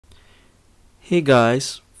Hey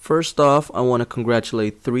guys, first off, I want to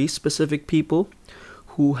congratulate three specific people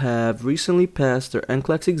who have recently passed their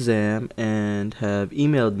NCLEX exam and have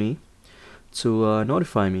emailed me to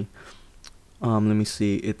notify me. Let me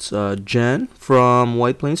see, it's Jen from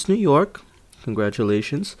White Plains, New York.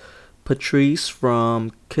 Congratulations. Patrice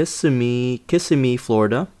from Kissimmee,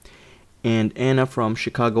 Florida. And Anna from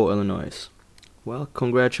Chicago, Illinois. Well,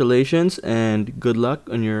 congratulations and good luck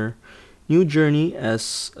on your new journey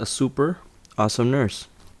as a super awesome nurse.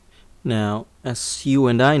 Now, as you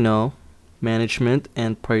and I know, management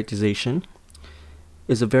and prioritization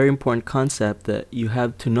is a very important concept that you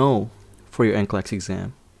have to know for your NCLEX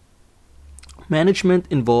exam. Management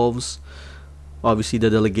involves obviously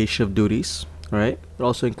the delegation of duties, right? It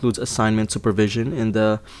also includes assignment, supervision, and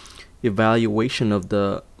the evaluation of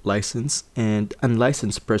the licensed and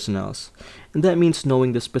unlicensed personnel. And that means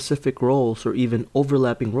knowing the specific roles or even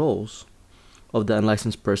overlapping roles of the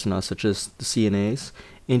unlicensed personnel, such as the CNAs,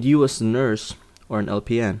 and you as a nurse or an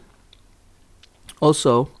LPN.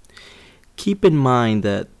 Also, keep in mind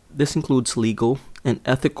that this includes legal and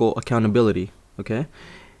ethical accountability, okay?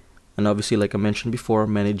 And obviously, like I mentioned before,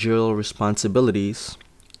 managerial responsibilities,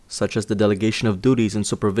 such as the delegation of duties and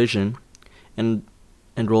supervision, and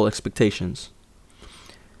role expectations,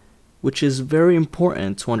 which is very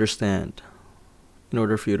important to understand in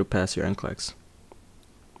order for you to pass your NCLEX.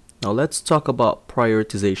 Now let's talk about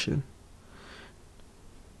prioritization.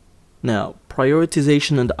 Now,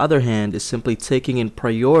 prioritization on the other hand is simply taking in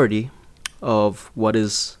priority of what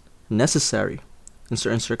is necessary in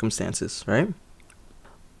certain circumstances, right?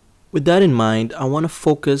 With that in mind, I want to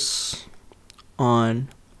focus on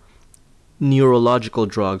neurological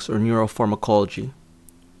drugs or neuropharmacology,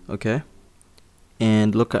 okay?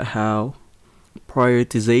 And look at how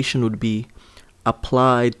prioritization would be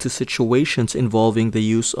applied to situations involving the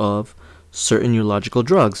use of certain neurological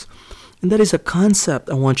drugs. And that is a concept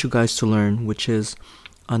I want you guys to learn, which is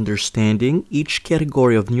understanding each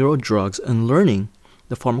category of neuro drugs and learning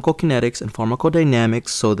the pharmacokinetics and pharmacodynamics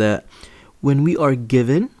so that when we are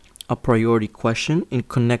given a priority question in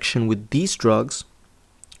connection with these drugs,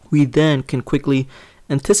 we then can quickly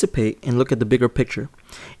anticipate and look at the bigger picture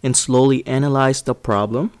and slowly analyze the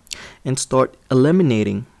problem and start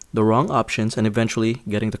eliminating the wrong options and eventually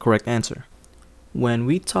getting the correct answer. When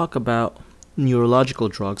we talk about neurological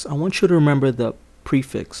drugs, I want you to remember the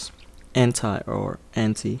prefix anti or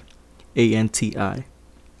anti, A-N-T-I.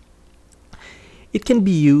 It can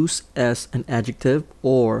be used as an adjective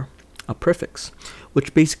or a prefix,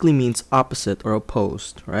 which basically means opposite or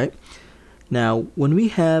opposed, right? Now, when we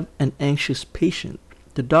have an anxious patient,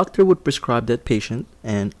 the doctor would prescribe that patient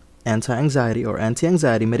an anti-anxiety or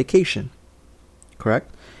anti-anxiety medication,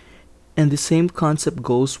 correct? And the same concept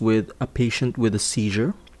goes with a patient with a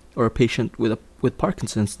seizure or a patient with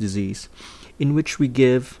Parkinson's disease, in which we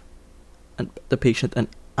give the patient an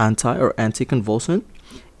anti or anticonvulsant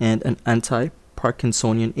and an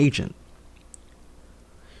anti-Parkinsonian agent.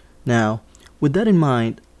 Now, with that in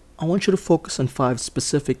mind, I want you to focus on 5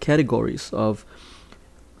 specific categories of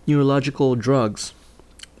neurological drugs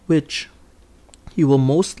which you will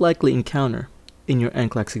most likely encounter in your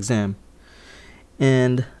NCLEX exam.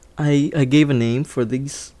 And I gave a name for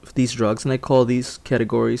these drugs, and I call these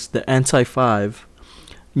categories the anti-5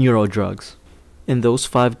 neuro drugs. And those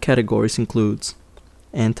 5 categories includes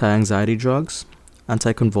anti-anxiety drugs,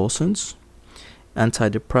 anticonvulsants,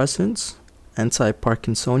 antidepressants,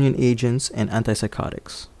 anti-Parkinsonian agents, and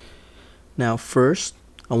antipsychotics. Now first,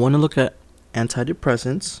 I want to look at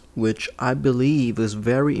antidepressants, which I believe is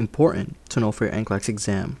very important to know for your NCLEX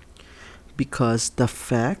exam, because the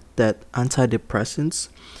fact that antidepressants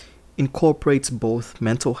incorporates both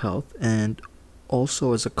mental health and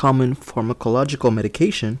also as a common pharmacological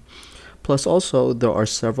medication, plus also there are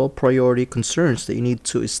several priority concerns that you need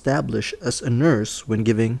to establish as a nurse when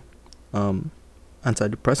giving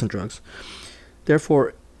antidepressant drugs.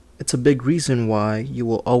 Therefore, it's a big reason why you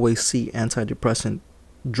will always see antidepressant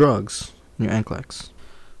drugs in your NCLEX.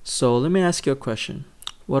 So let me ask you a question.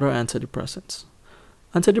 What are antidepressants?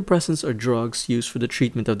 Antidepressants are drugs used for the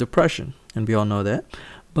treatment of depression, and we all know that.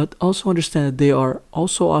 But also understand that they are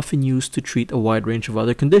also often used to treat a wide range of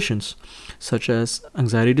other conditions, such as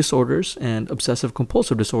anxiety disorders and obsessive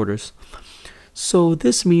compulsive disorders. So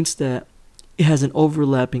this means that it has an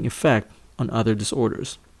overlapping effect on other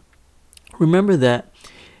disorders. Remember that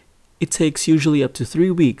it takes usually up to 3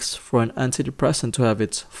 weeks for an antidepressant to have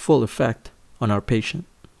its full effect on our patient.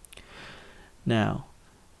 Now,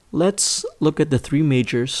 let's look at the 3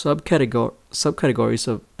 major subcategories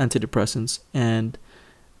of antidepressants, and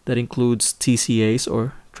that includes TCAs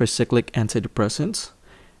or Tricyclic Antidepressants,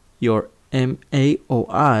 your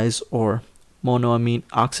MAOIs or monoamine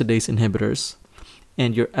oxidase inhibitors,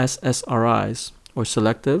 and your SSRIs, or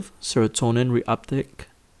selective serotonin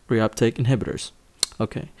reuptake inhibitors.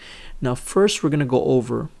 Okay, now first we're going to go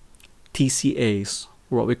over TCAs,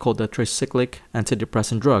 or what we call the tricyclic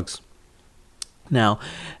antidepressant drugs. Now,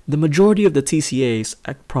 the majority of the TCAs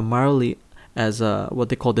act primarily as what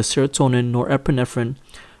they call the serotonin norepinephrine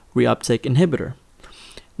reuptake inhibitor.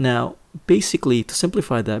 Now, basically, to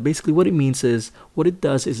simplify that, basically what it means is, what it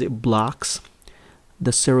does is it blocks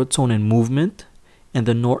the serotonin movement and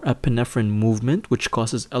the norepinephrine movement, which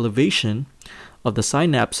causes elevation of the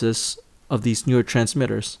synapses of these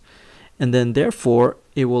neurotransmitters. And then therefore,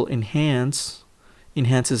 it will enhances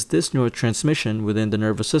this neurotransmission within the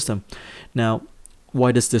nervous system. Now,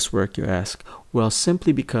 why does this work, you ask? Well,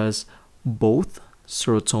 simply because both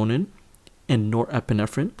serotonin and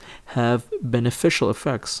norepinephrine have beneficial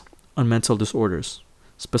effects on mental disorders,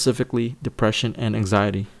 specifically depression and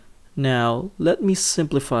anxiety. Now, let me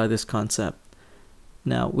simplify this concept.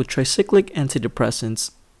 Now, with tricyclic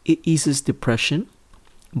antidepressants, it eases depression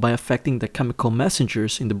by affecting the chemical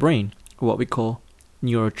messengers in the brain, or what we call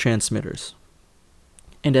neurotransmitters.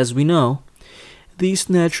 And as we know, these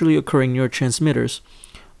naturally occurring neurotransmitters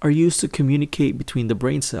are used to communicate between the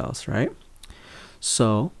brain cells, right?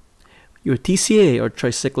 So, your TCA, or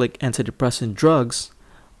tricyclic antidepressant drugs,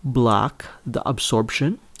 block the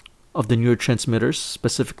absorption of the neurotransmitters,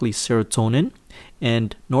 specifically serotonin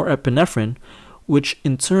and norepinephrine, which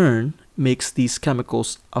in turn makes these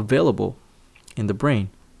chemicals available in the brain.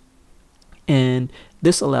 And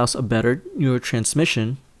this allows a better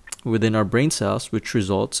neurotransmission within our brain cells, which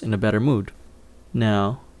results in a better mood.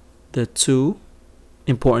 Now, the two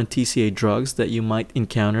important TCA drugs that you might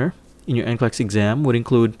encounter in your NCLEX exam would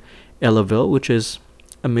include Elavil, which is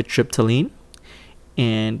amitriptyline,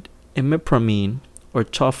 and imipramine, or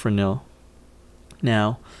tofranil.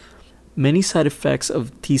 Now, many side effects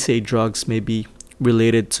of TCA drugs may be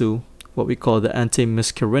related to what we call the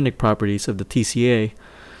antimuscarinic properties of the TCA.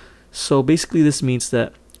 So basically this means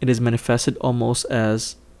that it is manifested almost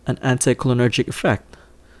as an anticholinergic effect.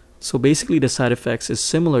 So basically the side effects is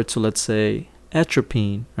similar to, let's say,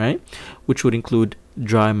 atropine, right? Which would include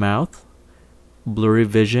dry mouth, blurry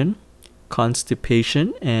vision,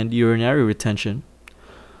 constipation, and urinary retention.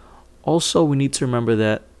 Also, we need to remember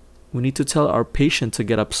that we need to tell our patient to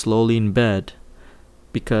get up slowly in bed,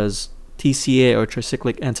 because TCA, or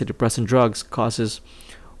tricyclic antidepressant drugs, causes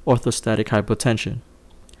orthostatic hypotension.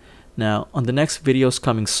 Now, on the next videos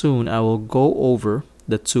coming soon, I will go over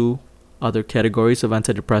the two other categories of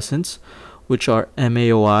antidepressants, which are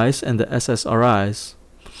MAOIs and the SSRIs.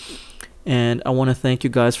 And I want to thank you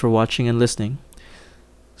guys for watching and listening.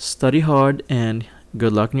 Study hard and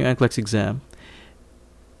good luck in your NCLEX exam.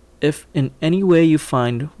 If in any way you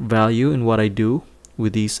find value in what I do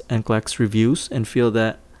with these NCLEX reviews and feel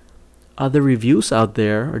that other reviews out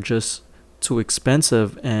there are just too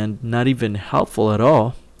expensive and not even helpful at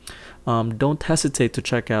all, don't hesitate to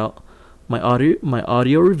check out my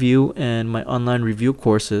audio review and my online review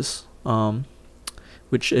courses,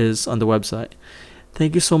 which is on the website.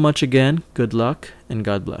 Thank you so much again. Good luck and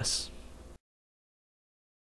God bless.